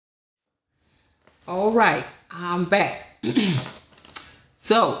All right, I'm back.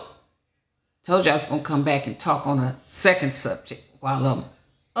 So, told you I was going to come back and talk on a second subject while I'm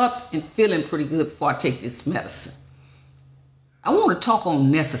up and feeling pretty good before I take this medicine. I want to talk on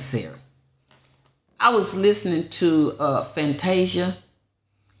necessary. I was listening to Fantasia,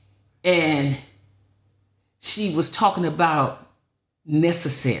 and she was talking about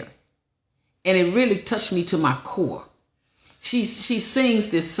necessary. And it really touched me to my core. She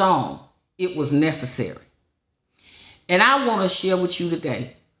sings this song, It Was Necessary. And I want to share with you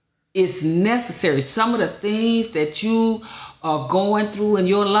today, it's necessary. Some of the things that you are going through in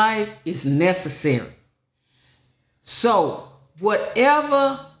your life is necessary. So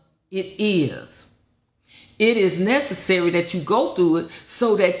whatever it is necessary that you go through it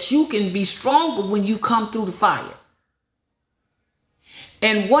so that you can be stronger when you come through the fire.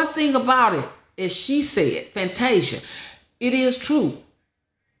 And one thing about it, as she said, Fantasia, it is true.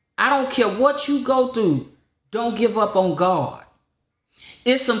 I don't care what you go through, don't give up on God.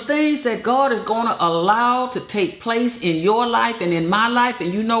 It's some things that God is going to allow to take place in your life and in my life.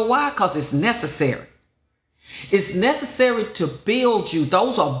 And you know why? Because it's necessary. It's necessary to build you.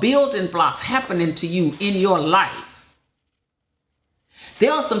 Those are building blocks happening to you in your life.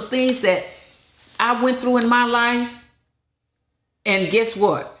 There are some things that I went through in my life. And guess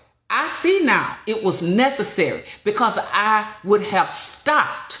what? I see now it was necessary because I would have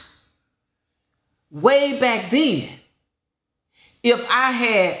stopped way back then if I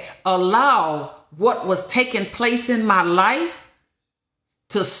had allowed what was taking place in my life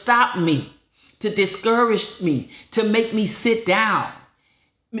to stop me, to discourage me, to make me sit down,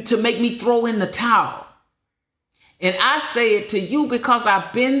 to make me throw in the towel. And I say it to you because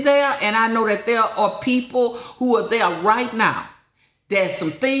I've been there, and I know that there are people who are there right now, that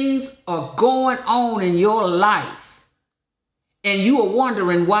some things are going on in your life, and you are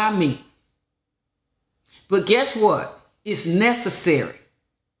wondering, why me? But guess what? It's necessary.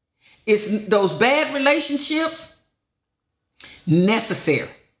 It's those bad relationships, necessary.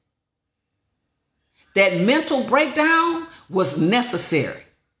 That mental breakdown was necessary.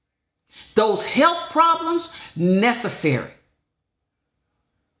 Those health problems, necessary.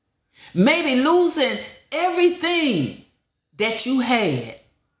 Maybe losing everything that you had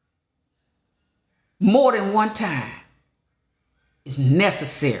more than one time is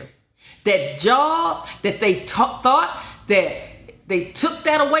necessary. That job that they thought that they took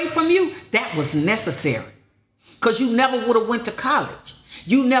that away from you, that was necessary. Because you never would have went to college.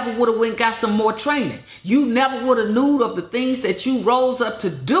 You never would have went and got some more training. You never would have knew of the things that you rose up to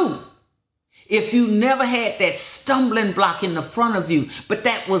do if you never had that stumbling block in the front of you. But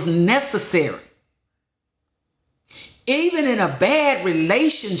that was necessary. Even in a bad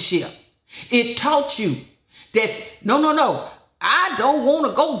relationship, it taught you that, no, I don't want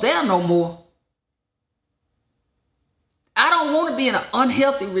to go there no more. I don't want to be in an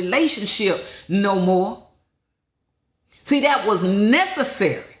unhealthy relationship no more. See, that was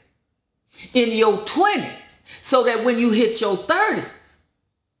necessary in your 20s so that when you hit your 30s,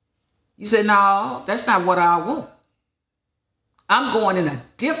 you say, no, that's not what I want. I'm going in a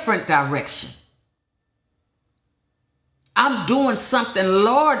different direction. I'm doing something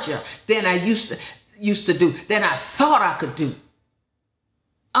larger than I used to do, than I thought I could do.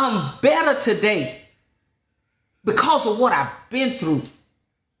 I'm better today because of what I've been through.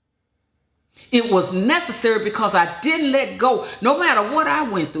 It was necessary because I didn't let go, no matter what I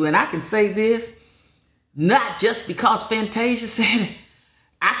went through. And I can say this, not just because Fantasia said it.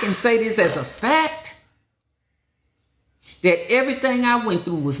 I can say this as a fact, that everything I went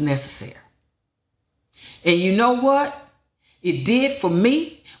through was necessary. And you know what? It did for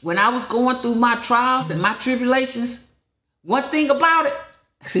me when I was going through my trials and my tribulations. One thing about it,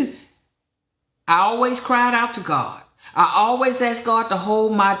 I always cried out to God. I always asked God to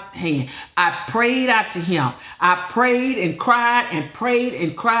hold my hand. I prayed out to him. I prayed and cried and prayed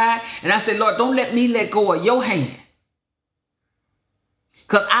and cried. And I said, Lord, don't let me let go of your hand.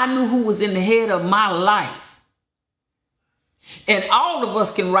 Because I knew who was in the head of my life. And all of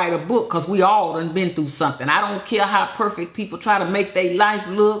us can write a book because we all done been through something. I don't care how perfect people try to make their life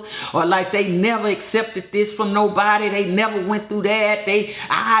look, or like they never accepted this from nobody. They never went through that.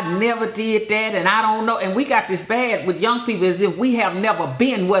 I never did that, and I don't know. And we got this bad with young people as if we have never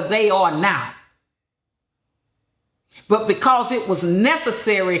been where they are now. But because it was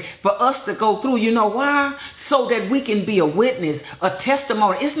necessary for us to go through, you know why? So that we can be a witness, a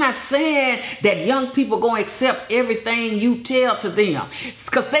testimony. It's not saying that young people going to accept everything you tell to them. It's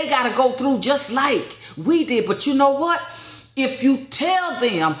because they got to go through just like we did. But you know what? If you tell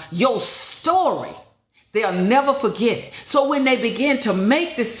them your story, They'll never forget it. So when they begin to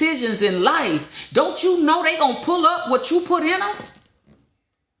make decisions in life, don't you know they're going to pull up what you put in them?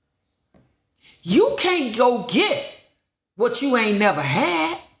 You can't go get what you ain't never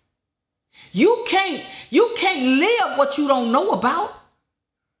had. You can't live what you don't know about.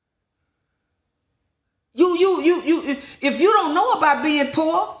 If you don't know about being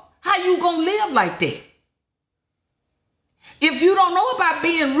poor, how you gonna live like that? If you don't know about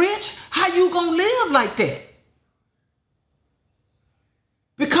being rich, how you gonna live like that?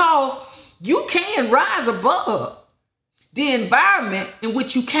 Because you can rise above the environment in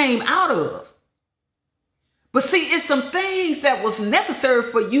which you came out of. But see, it's some things that was necessary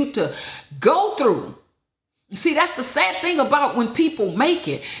for you to go through. See, that's the sad thing about when people make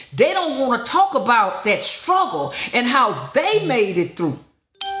it. They don't want to talk about that struggle and how they made it through.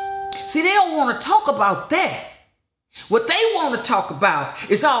 See, they don't want to talk about that. What they want to talk about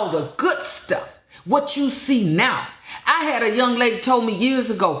is all the good stuff, what you see now. I had a young lady told me years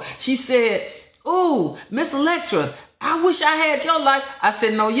ago, she said, "Ooh, Miss Electra, I wish I had your life." I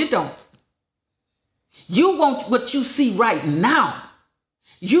said, "No, you don't. You want what you see right now.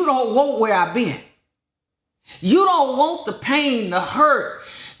 You don't want where I've been. You don't want the pain, the hurt,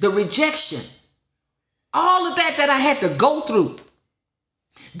 the rejection, all of that I had to go through.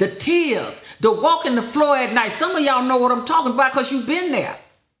 The tears, the walking the floor at night." Some of y'all know what I'm talking about because you've been there.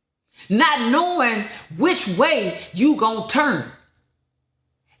 Not knowing which way you gonna turn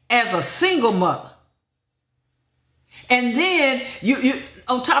as a single mother. And then you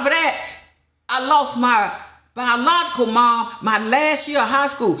on top of that, I lost my biological mom my last year of high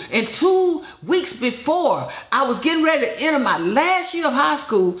school. And 2 weeks before I was getting ready to enter my last year of high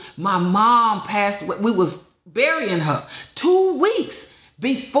school, my mom passed away. We was burying her 2 weeks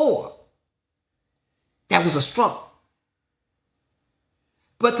before. That was a struggle.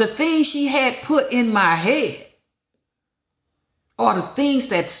 But the things she had put in my head are the things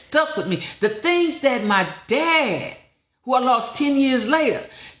that stuck with me. The things that my dad, who I lost 10 years later,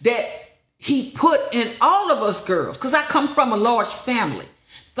 that he put in all of us girls, because I come from a large family,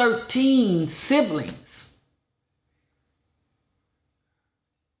 13 siblings.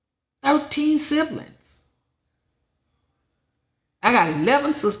 13 siblings. I got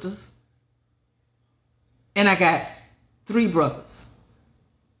 11 sisters, and I got 3 brothers,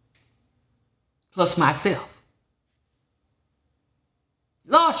 plus myself.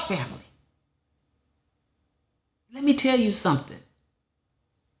 Large family. Let me tell you something.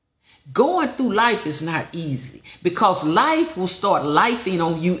 Going through life is not easy because life will start lifing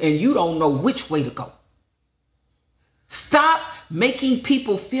on you and you don't know which way to go. Stop making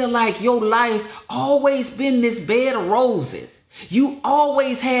people feel like your life always been this bed of roses. You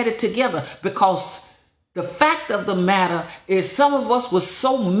always had it together, because the fact of the matter is some of us was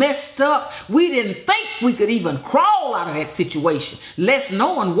so messed up, we didn't think we could even crawl out of that situation, lest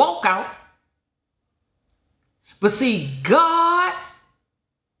no one walk out. But see, God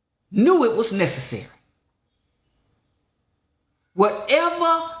knew it was necessary.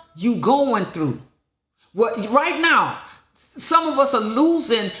 Whatever you going through, right now, some of us are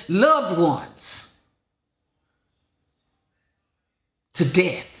losing loved ones to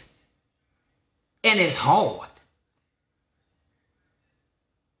death. And it's hard.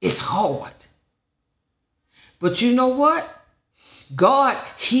 It's hard. But you know what? God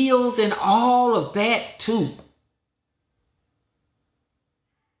heals in all of that too.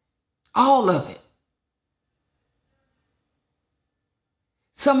 All of it.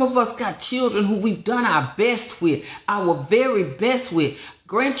 Some of us got children who we've done our best with, our very best with.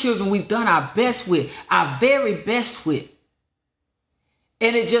 Grandchildren we've done our best with, our very best with.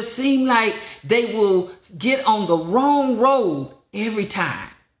 And it just seemed like they will get on the wrong road every time.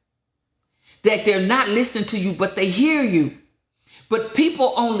 That they're not listening to you, but they hear you. But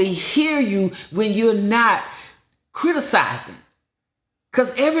people only hear you when you're not criticizing.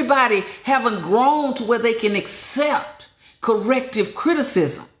 Because everybody haven't grown to where they can accept corrective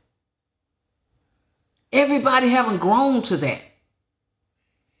criticism. Everybody haven't grown to that.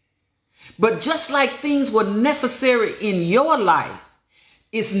 But just like things were necessary in your life,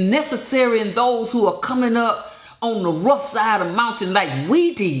 it's necessary in those who are coming up on the rough side of the mountain like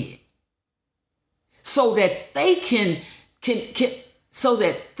we did, so that they can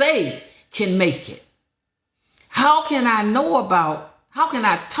make it. How can I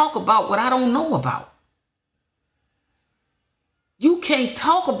talk about what I don't know about? You can't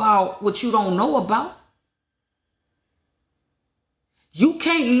talk about what you don't know about. You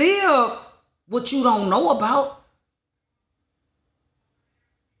can't live what you don't know about.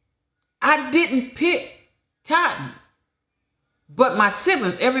 I didn't pick cotton, But my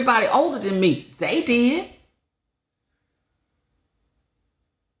siblings, everybody older than me, they did.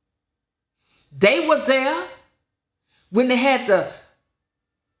 They were there when they had the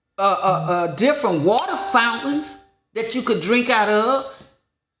different water fountains that you could drink out of.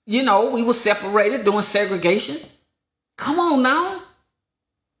 You know, we were separated doing segregation. Come on now.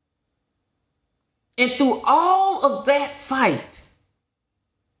 And through all of that fight,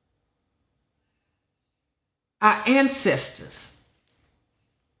 our ancestors,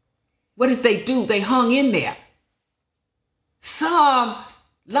 what did they do? They hung in there. Some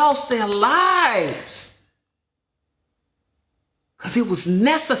lost their lives because it was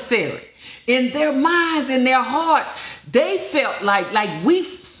necessary. In their minds, in their hearts, they felt like we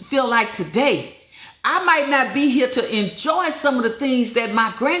feel like today. I might not be here to enjoy some of the things that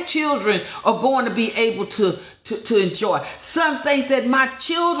my grandchildren are going to be able to enjoy. Some things that my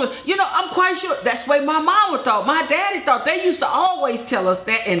children, you know, I'm quite sure that's the way my mama thought. My daddy thought. They used to always tell us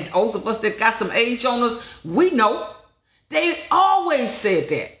that. And those of us that got some age on us, we know. They always said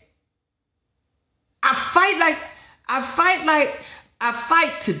that. I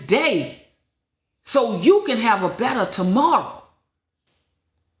fight today so you can have a better tomorrow.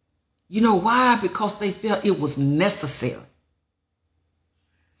 You know why? Because they felt it was necessary.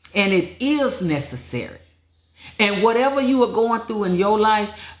 And it is necessary. And whatever you are going through in your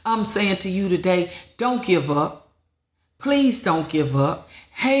life, I'm saying to you today, don't give up. Please don't give up.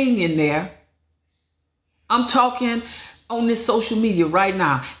 Hang in there. I'm talking on this social media right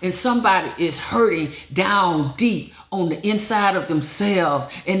now, and somebody is hurting down deep on the inside of themselves,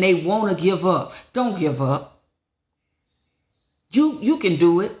 and they want to give up. Don't give up. You can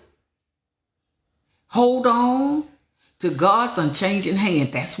do it. Hold on to God's unchanging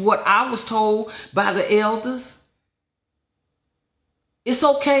hand. That's what I was told by the elders. It's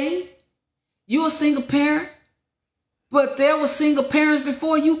okay. You're a single parent, but there were single parents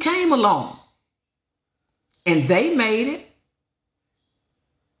before you came along. And they made it.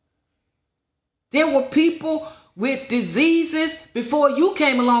 There were people with diseases before you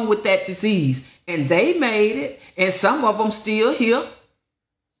came along with that disease. And they made it. And some of them still here.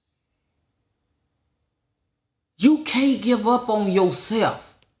 You can't give up on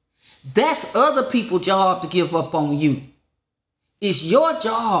yourself. That's other people's job to give up on you. It's your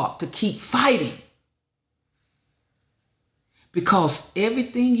job to keep fighting. Because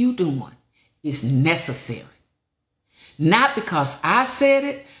everything you're doing is necessary. Not because I said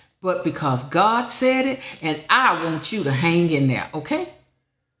it, but because God said it, and I want you to hang in there, okay?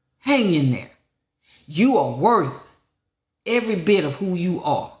 Hang in there. You are worth every bit of who you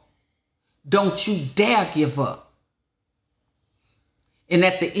are. Don't you dare give up. And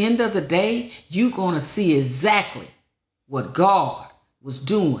at the end of the day, you're going to see exactly what God was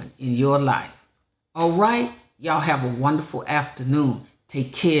doing in your life. All right? Y'all have a wonderful afternoon.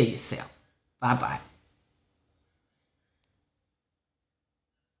 Take care of yourself. Bye-bye.